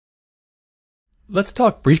Let's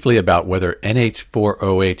talk briefly about whether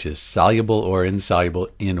NH4OH is soluble or insoluble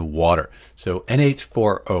in water. So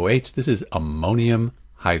NH4OH, this is ammonium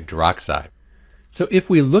hydroxide. So if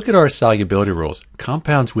we look at our solubility rules,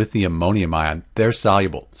 compounds with the ammonium ion, they're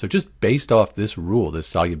soluble. So just based off this rule, this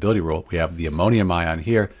solubility rule, we have the ammonium ion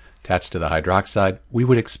here attached to the hydroxide. We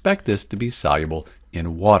would expect this to be soluble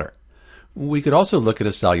in water. We could also look at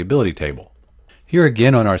a solubility table. Here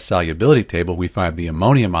again on our solubility table, we find the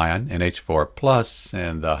ammonium ion, NH4 plus,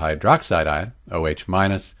 and the hydroxide ion, OH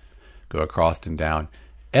minus, go across and down,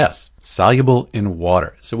 S, soluble in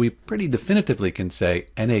water. So we pretty definitively can say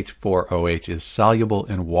NH4OH is soluble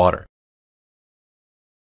in water.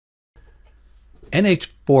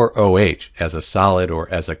 NH4OH as a solid or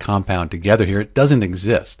as a compound together here, it doesn't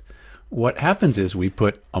exist. What happens is we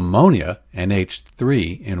put ammonia,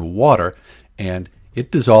 NH3, in water, and it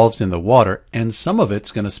dissolves in the water, and some of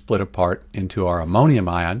it's going to split apart into our ammonium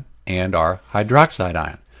ion and our hydroxide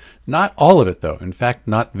ion. Not all of it, though. In fact,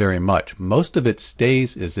 not very much. Most of it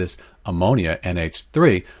stays as this ammonia,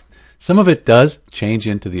 NH3. Some of it does change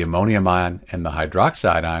into the ammonium ion and the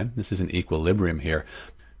hydroxide ion. This is an equilibrium here.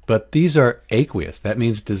 But these are aqueous. That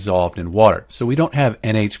means dissolved in water. So we don't have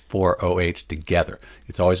NH4OH together.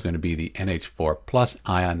 It's always going to be the NH4 plus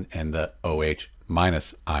ion and the OH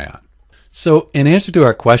minus ion. So in answer to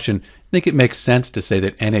our question, I think it makes sense to say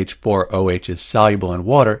that NH4OH is soluble in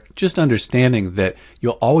water, just understanding that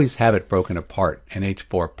you'll always have it broken apart,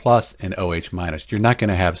 NH4 plus and OH minus. You're not going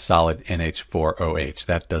to have solid NH4OH.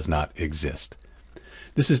 That does not exist.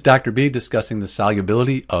 This is Dr. B discussing the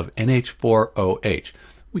solubility of NH4OH.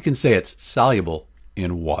 We can say it's soluble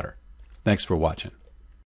in water. Thanks for watching.